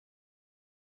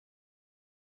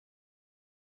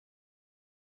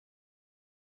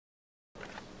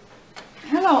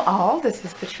Hello all, this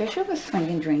is Patricia with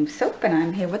swinganddreamsoap, and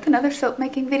I'm here with another soap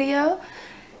making video.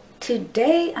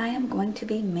 Today I am going to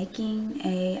be making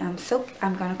a soap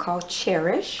I'm going to call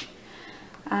Cherish.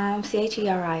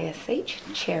 C-H-E-R-I-S-H,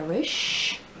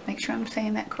 Cherish. Make sure I'm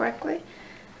saying that correctly.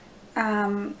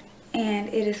 And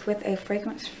it is with a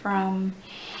fragrance from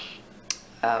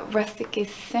Rustic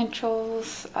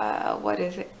Essentials. What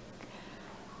is it?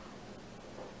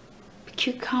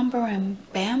 Cucumber and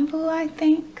bamboo, I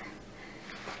think.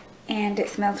 And it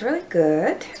smells really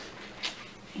good.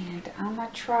 And today I'm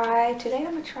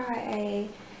gonna try a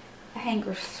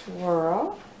hanger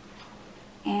swirl,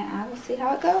 and I will see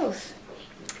how it goes.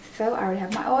 So I already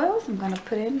have my oils. I'm gonna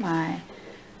put in my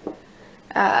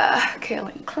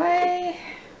kaolin clay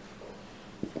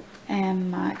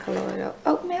and my colloidal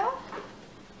oatmeal,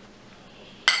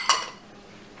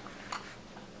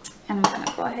 and I'm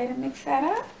gonna go ahead and mix that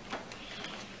up.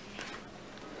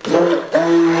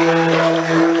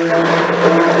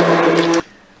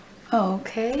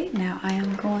 Okay, now I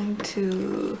am going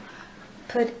to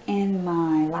put in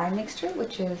my lye mixture,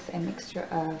 which is a mixture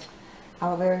of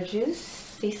aloe vera juice,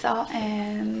 sea salt,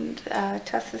 and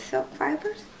tussle silk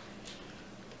fibers.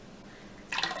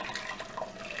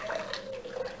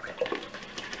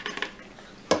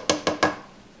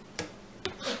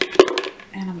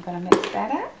 And I'm going to mix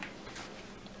that up.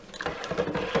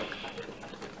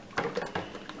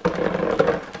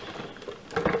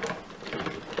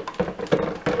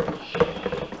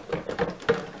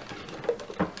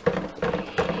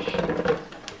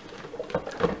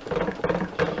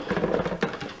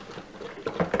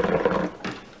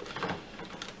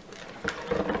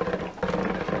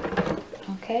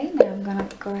 Okay, now I'm gonna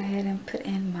go ahead and put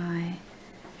in my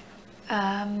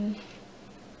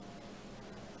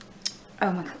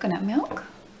my coconut milk.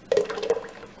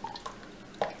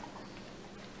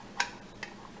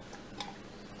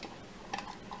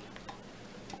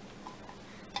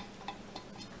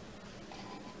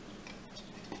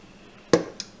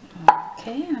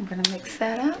 Okay, I'm gonna mix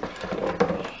that up.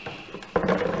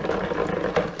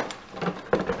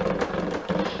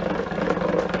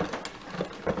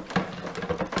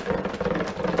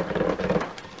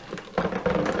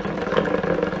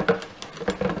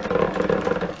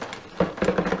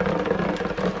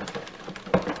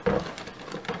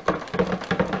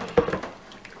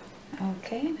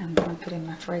 Okay, and I'm going to put in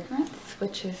my fragrance,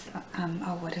 which is,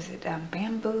 what is it,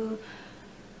 bamboo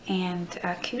and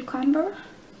cucumber.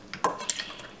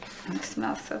 And it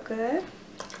smells so good.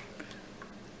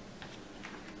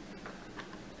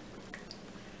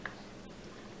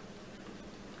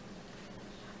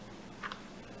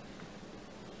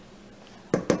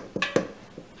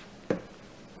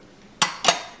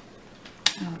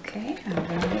 Okay, I'm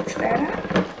going to mix that up.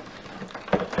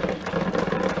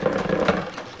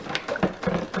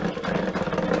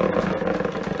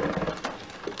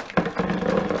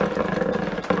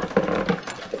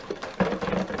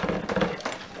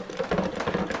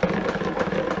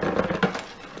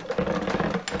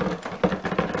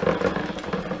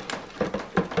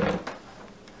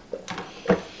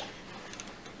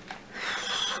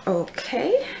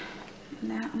 Okay,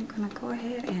 now I'm going to go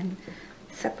ahead and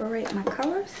separate my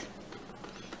colors.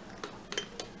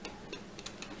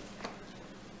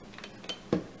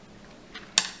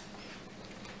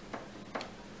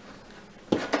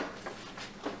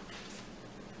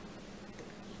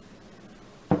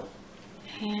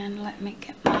 And let me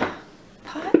get my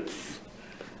pots.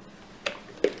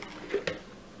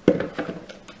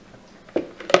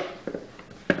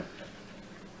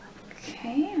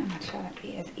 Okay, I'm going to try to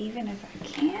be as even as I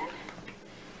can.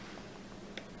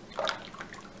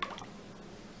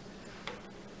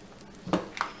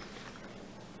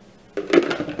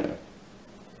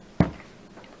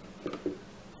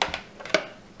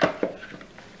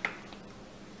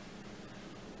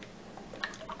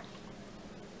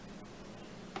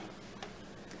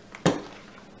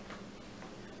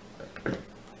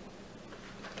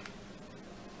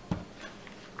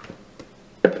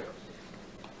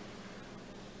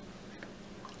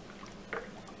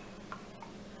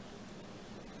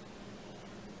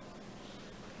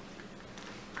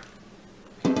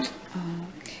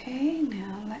 Okay,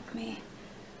 now let me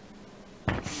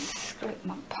scrape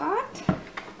my pot.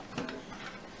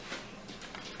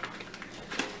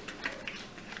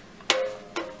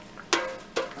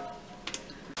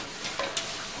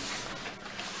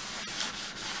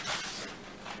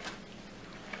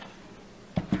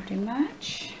 Pretty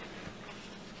much.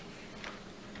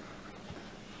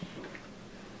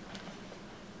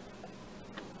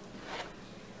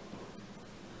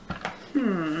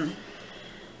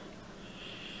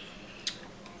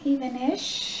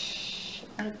 Even-ish.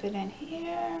 A little bit in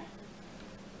here.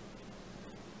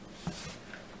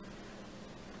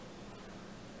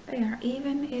 They are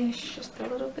even-ish, just a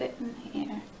little bit in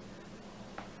here.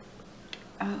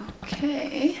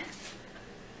 Okay.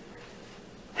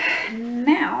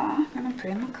 Now I'm gonna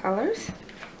put in my colors.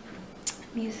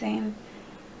 I'm using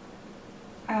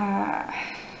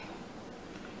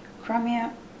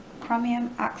chromium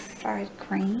oxide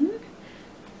green,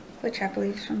 which I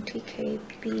believe is from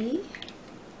TKB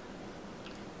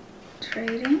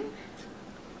Trading.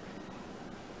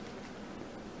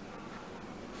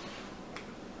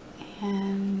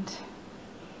 And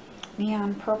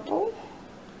neon purple.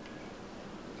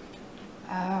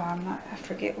 I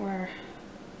forget where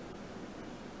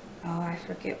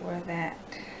that,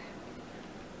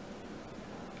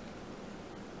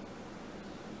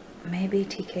 maybe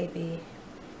TKB,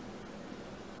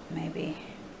 maybe.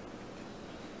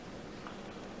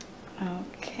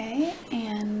 Okay,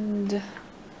 and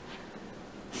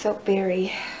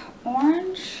Soapberry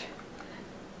orange.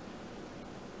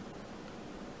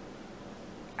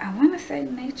 I want to say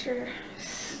Nature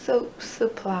Soap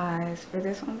Supplies for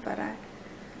this one, but I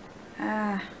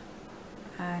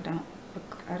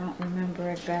don't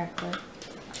remember exactly.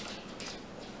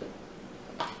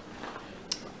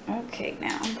 Okay,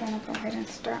 now I'm going to go ahead and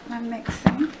start my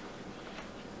mixing.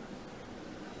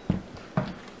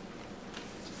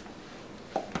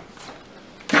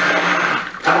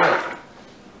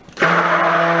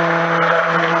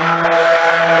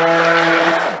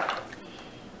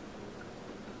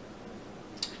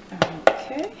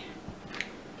 Okay.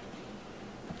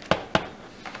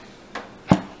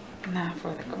 Now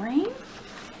for the green.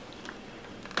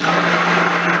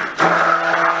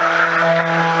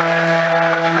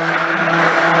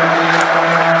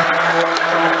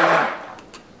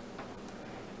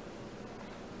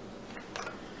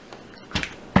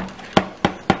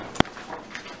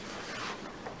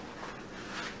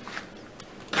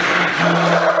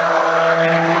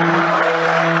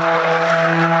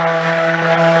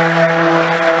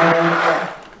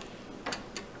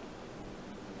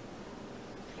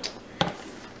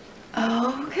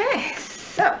 Okay,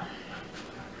 so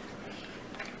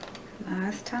now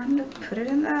it's time to put it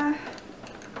in the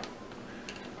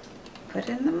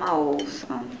mold.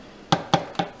 So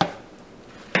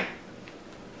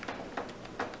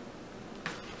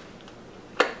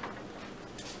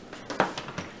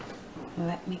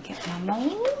let me get my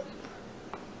mold.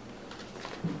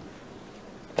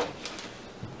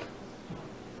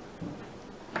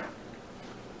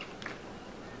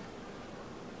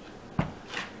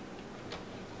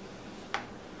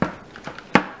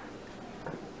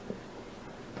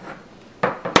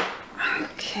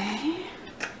 Okay.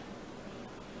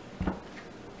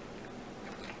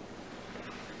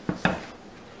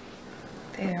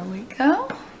 There we go.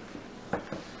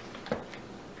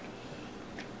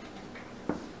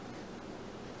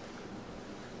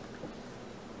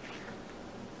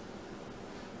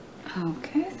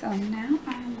 Okay, so now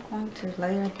I'm going to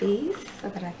layer these so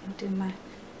that I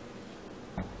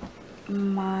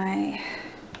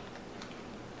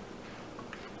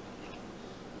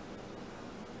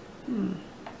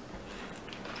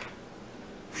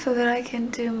can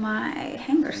do my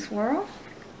hanger swirl.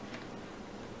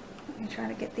 Let me try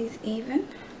to get these even.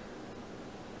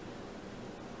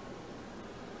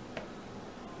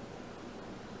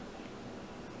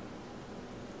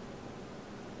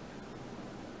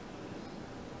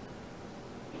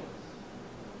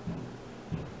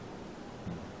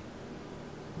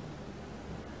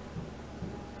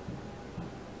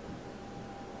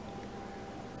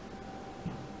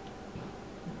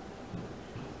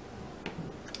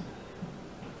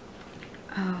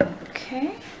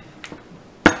 Okay.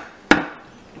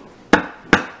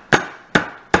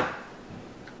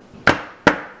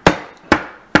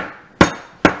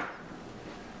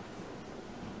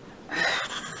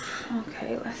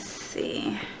 Okay, let's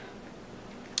see.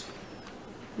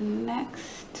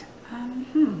 Next,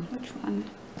 which one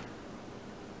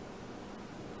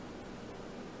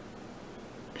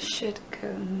should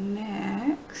go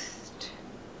next?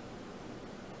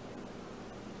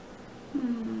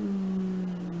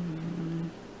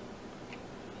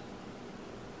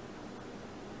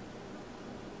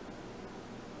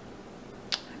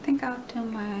 I think I'll do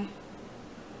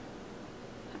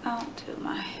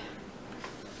my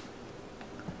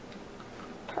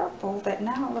purple that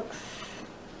now looks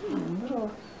a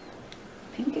little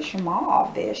pinkish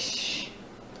mauve-ish.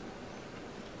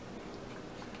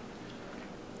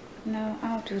 No,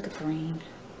 I'll do the green.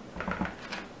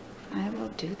 I will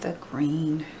do the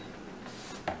green.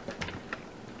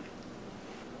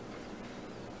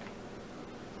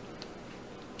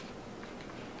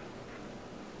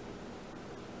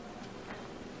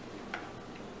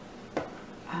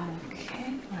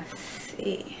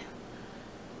 see.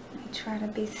 Let me try to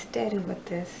be steady with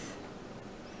this.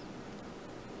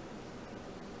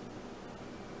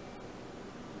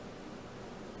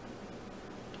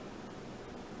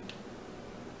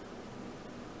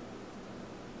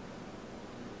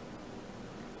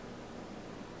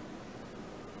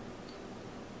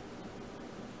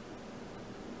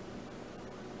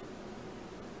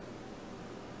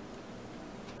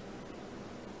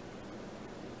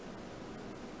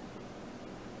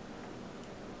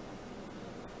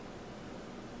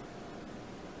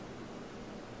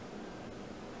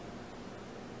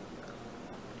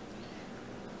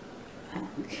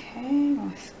 Okay,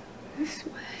 let's go this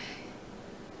way.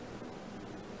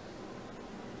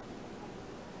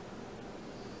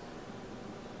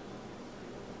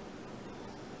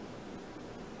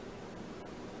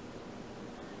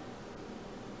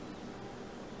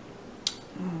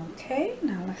 Okay,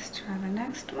 now let's try the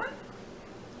next one.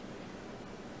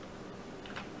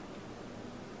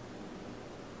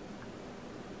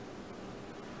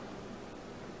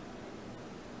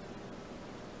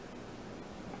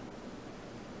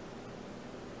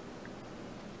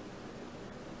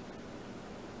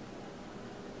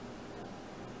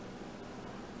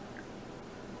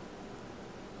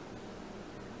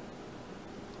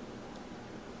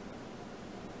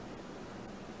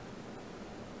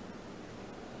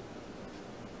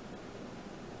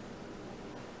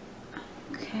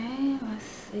 Okay, let's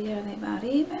see, are they about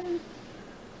even?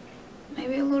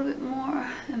 Maybe a little bit more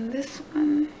in this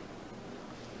one.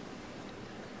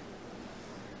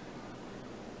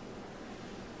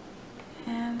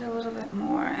 And a little bit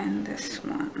more in this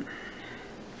one.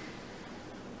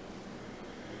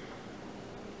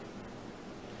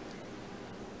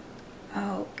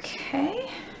 Okay.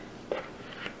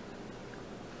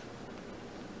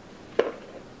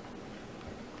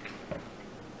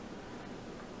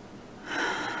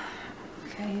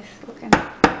 Okay, it's looking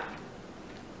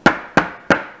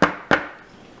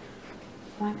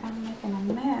like I'm making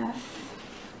a mess.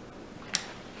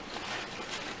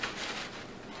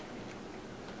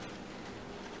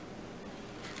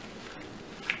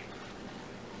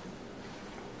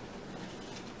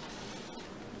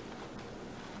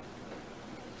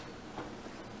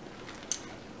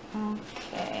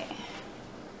 Okay.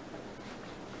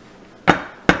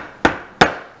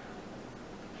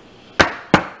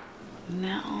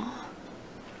 Now,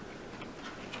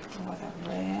 was it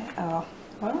red? Oh,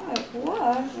 well, it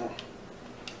was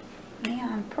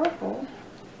neon purple,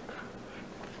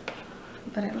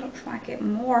 but it looks like it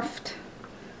morphed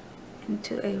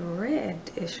into a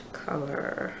reddish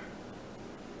color.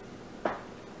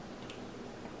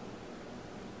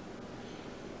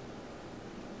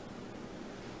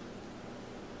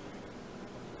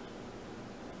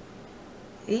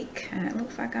 Eek, and it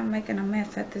looks like I'm making a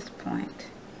mess at this point.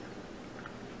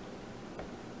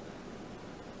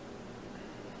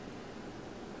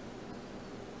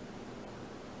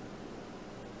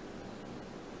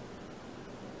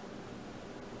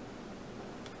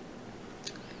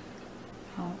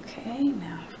 Okay,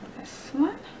 now for this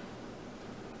one.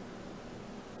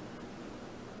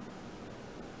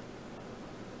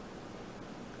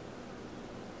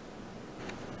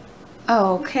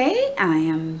 Okay, I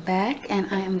am back and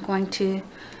I am going to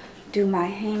do my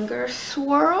hanger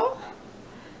swirl.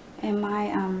 And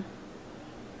my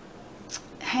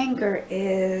hanger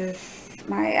is,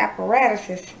 my apparatus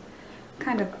is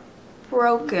kind of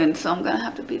broken, so I'm gonna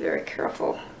have to be very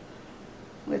careful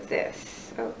with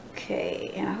this.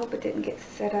 Okay, and I hope it didn't get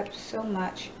set up so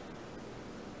much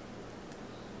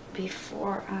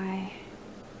before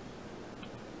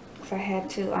because I had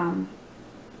to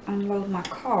unload my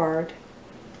card,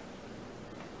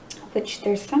 which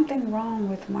there's something wrong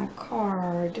with my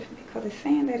card because it's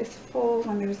saying that it's full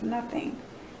and there's nothing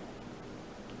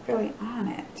really on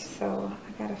it. So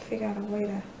I gotta figure out a way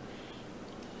to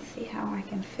see how I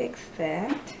can fix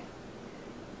that.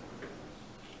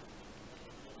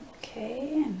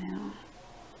 Okay, and now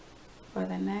for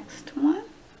the next one.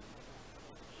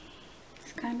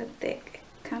 It's kind of thick.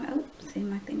 Kind of, oops, see,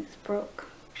 my thing's broke.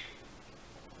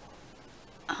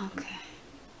 Okay.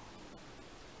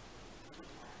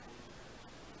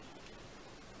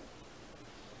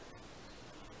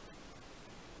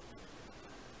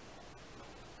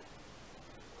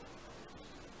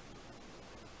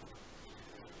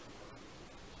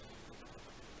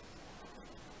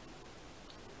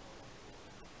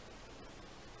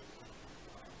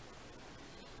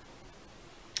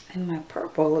 And my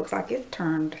purple looks like it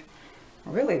turned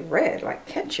really red, like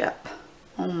ketchup,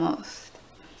 almost.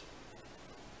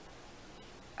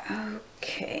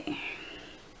 Okay.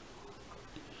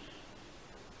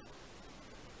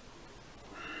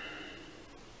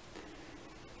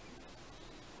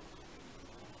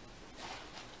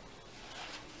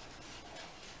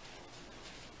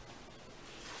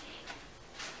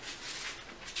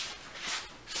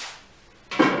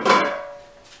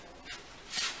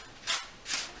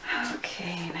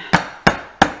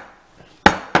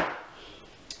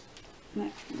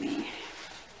 let me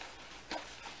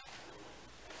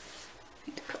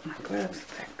need to put my gloves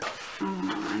back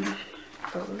on, I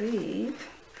believe.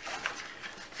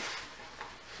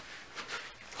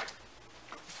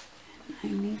 I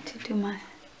need to do my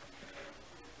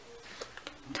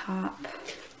top.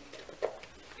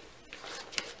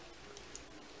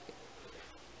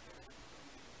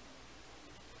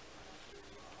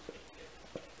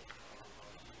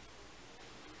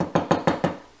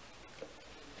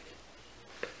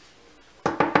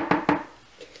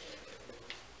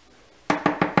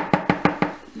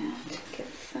 Now to get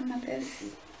some of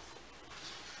this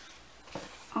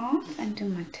off and do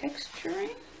my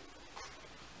texturing.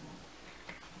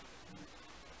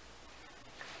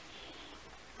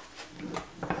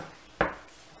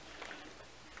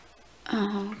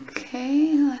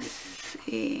 Okay, let's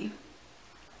see.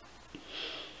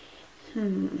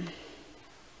 Okay.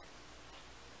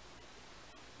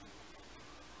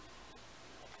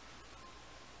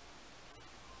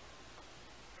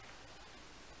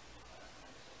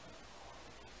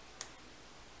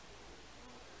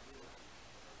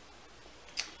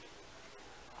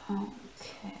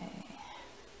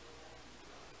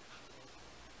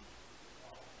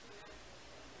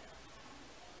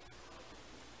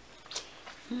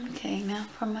 Okay, now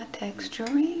for my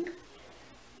texturing,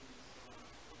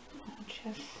 I'll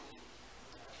just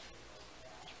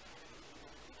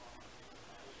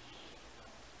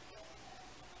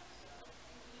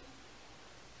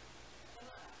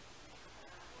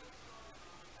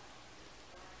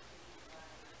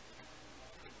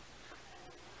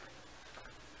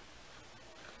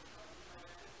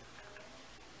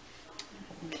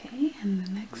okay, and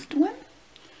the next one.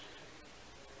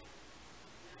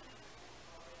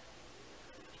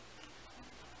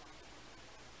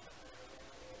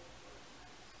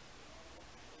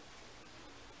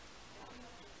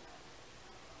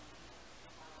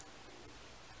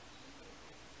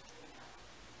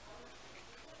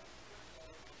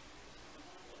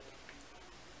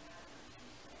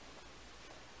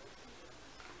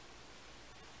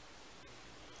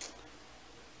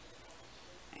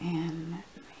 And let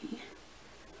me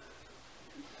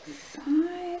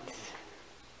sides.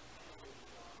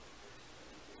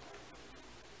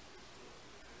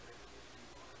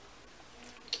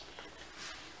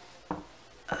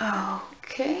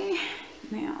 Okay,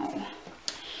 now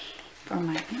for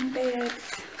my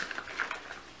embeds.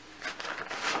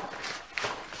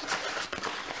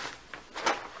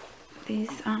 These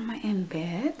are my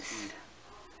embeds.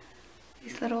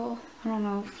 These little, I don't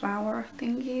know, flower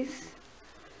thingies.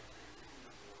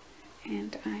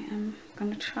 And I am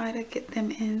going to try to get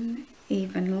them in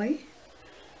evenly.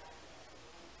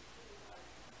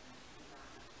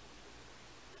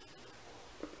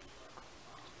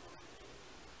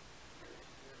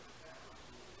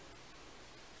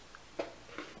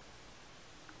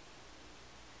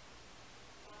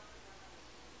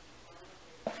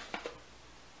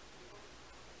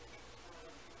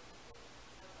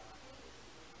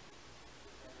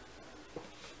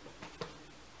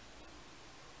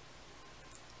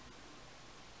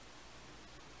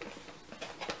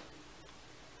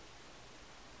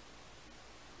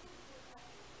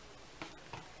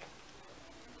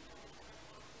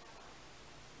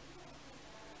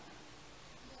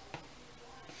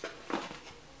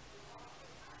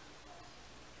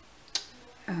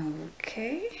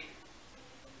 Okay,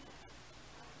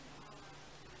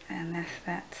 and that's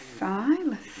that side.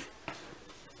 Let's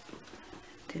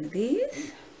do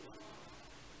these.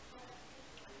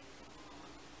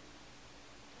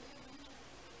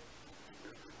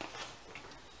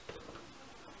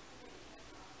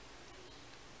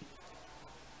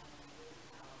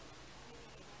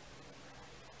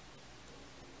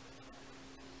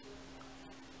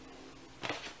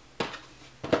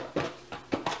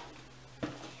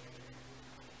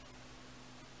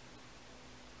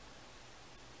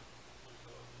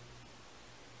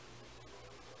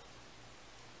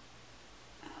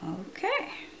 Okay,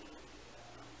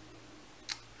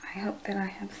 I hope that I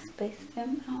have spaced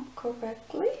them out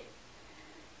correctly.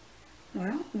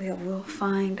 Well, we'll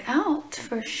find out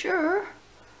for sure.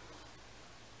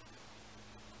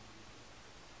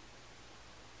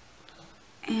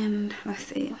 And let's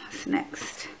see, what's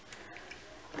next?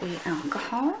 The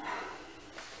alcohol.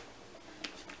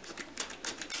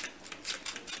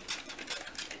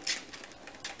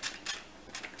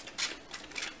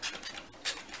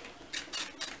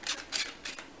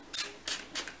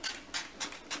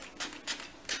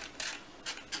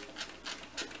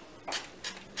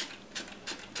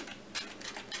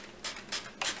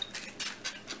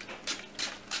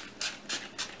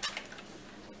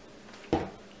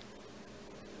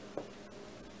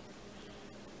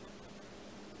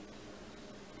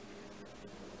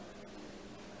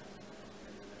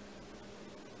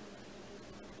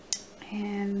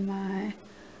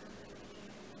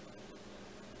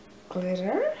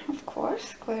 glitter, of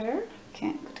course, glitter.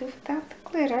 Can't do without the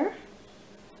glitter.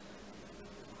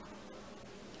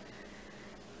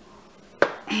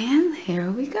 And here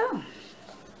we go.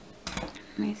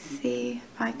 Let me see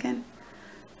if I can,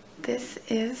 this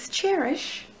is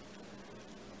Cherish.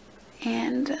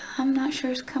 And I'm not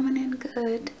sure it's coming in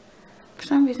good. For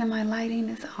some reason my lighting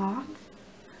is off.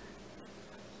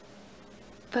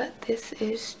 But this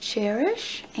is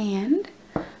Cherish, and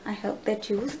I hope that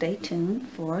you will stay tuned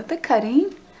for the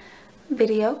cutting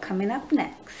video coming up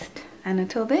next. And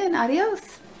until then,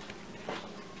 adios.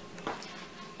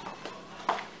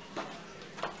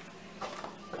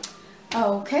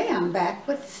 Okay, I'm back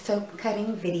with soap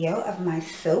cutting video of my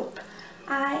soap.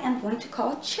 I am going to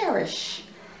call Cherish.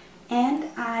 And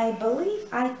I believe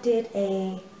I did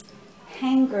a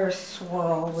hanger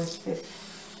swirl with this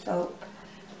soap.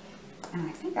 And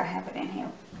I think I have it in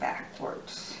here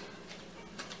backwards.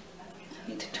 I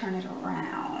need to turn it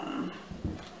around.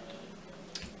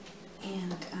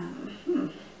 And,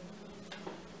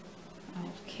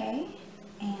 okay.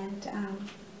 And,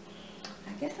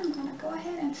 I guess I'm going to go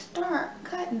ahead and start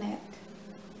cutting it.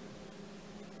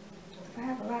 I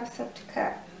have a lot of soap to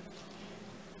cut.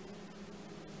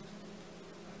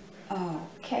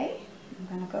 Okay, I'm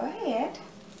going to go ahead.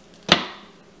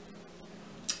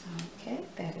 Okay,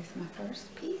 that is my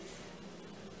first piece.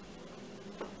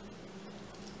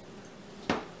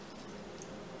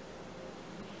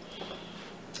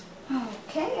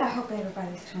 Okay, I hope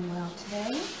everybody's doing well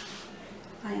today.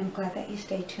 I am glad that you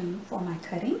stay tuned for my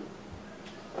cutting.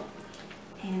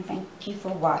 And thank you for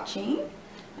watching.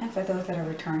 And for those that are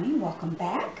returning, welcome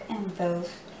back. And those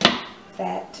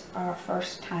that are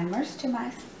first timers to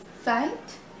my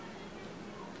site,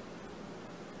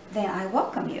 then I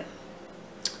welcome you.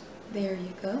 There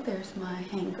you go. There's my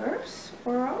hanger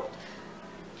swirl.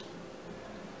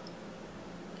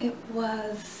 It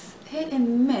was hit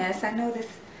and miss. I know this,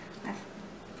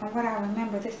 from what I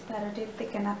remember, this batter did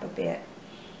thicken up a bit.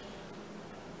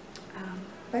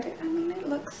 But I mean, it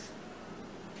looks,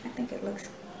 I think it looks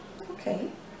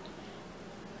okay.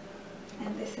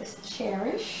 And this is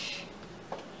Cherish.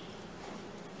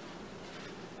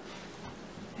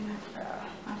 And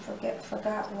I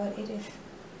forgot what it is.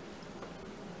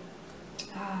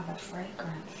 Ah, the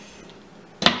fragrance.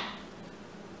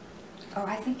 Oh,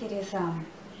 I think it is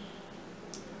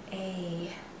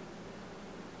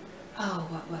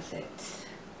what was it?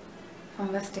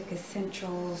 From Rustic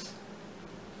Essentials,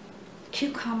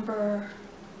 cucumber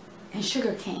and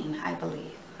sugar cane, I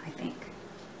believe.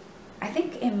 I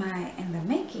think in the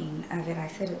making of it, I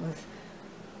said it was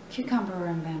cucumber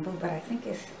and bamboo, but I think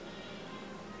it's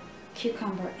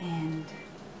cucumber and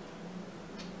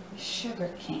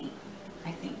sugar cane,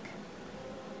 I think.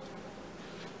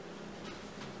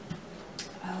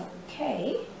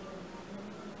 Okay.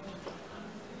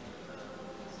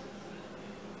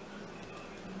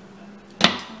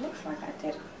 It looks like I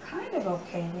did kind of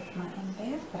okay with my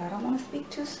embeds, but I don't want to speak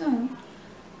too soon.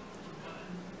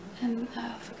 And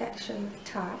I forgot to show you the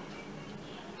top.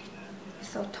 It's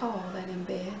so tall, that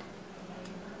embed.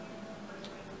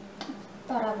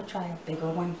 Thought I would try a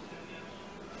bigger one.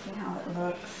 See how it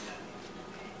looks.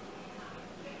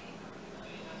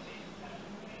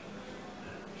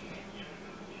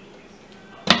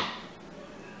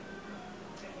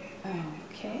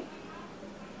 Okay.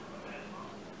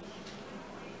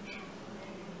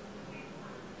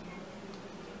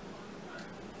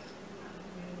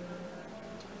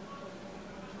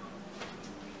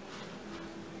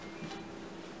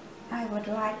 I would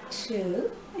like to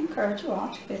encourage you all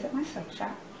to visit my soap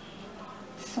shop,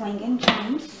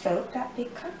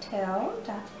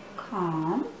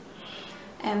 swinganddreamsoap.bigcartel.com,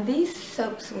 and these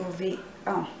soaps will be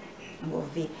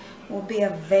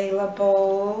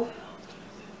available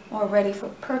or ready for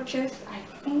purchase, I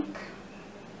think,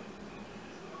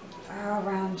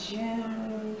 around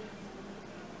June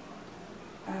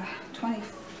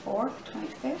 24th,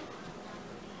 25th.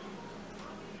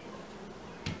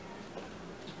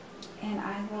 And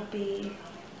I will be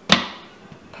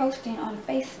posting on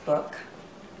Facebook.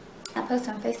 I post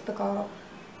on Facebook all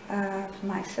of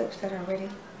my soaps that are ready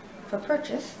for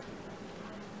purchase.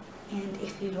 And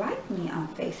if you like me on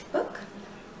Facebook,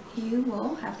 you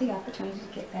will have the opportunity to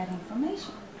get that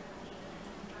information.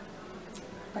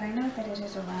 But I know that it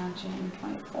is around June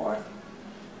 24th,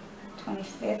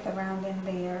 25th, around in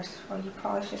there, so you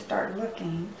probably should start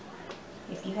looking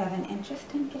if you have an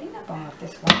interest in getting a bar of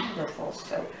this wonderful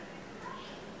soap.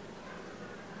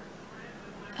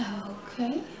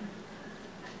 Okay.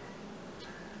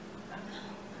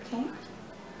 Okay.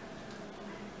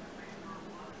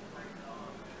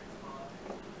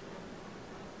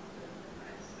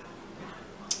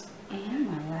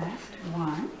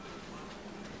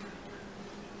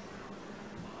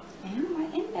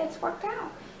 worked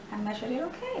out. I measured it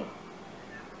okay.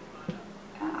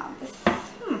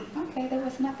 Okay, there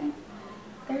was nothing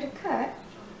there to cut.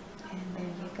 And there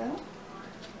you go.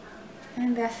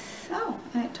 And that's, oh,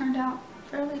 and it turned out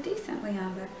fairly decently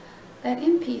on that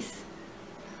end piece.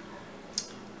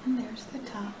 And there's the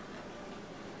top.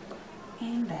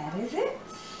 And that is it.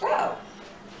 So,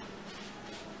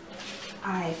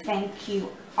 I thank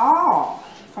you all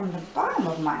from the bottom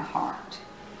of my heart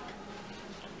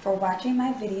for watching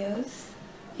my videos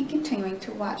and continuing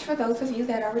to watch. For those of you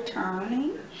that are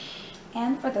returning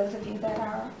and for those of you that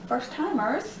are first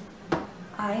timers,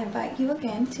 I invite you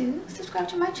again to subscribe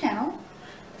to my channel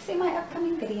to see my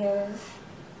upcoming videos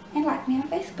and like me on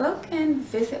Facebook and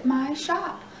visit my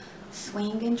shop,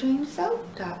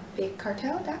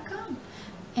 swinganddreamsoap.bigcartel.com.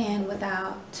 And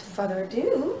without further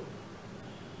ado,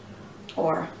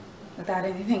 or without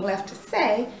anything left to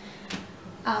say,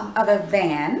 other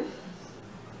than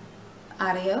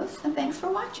adios and thanks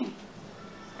for watching.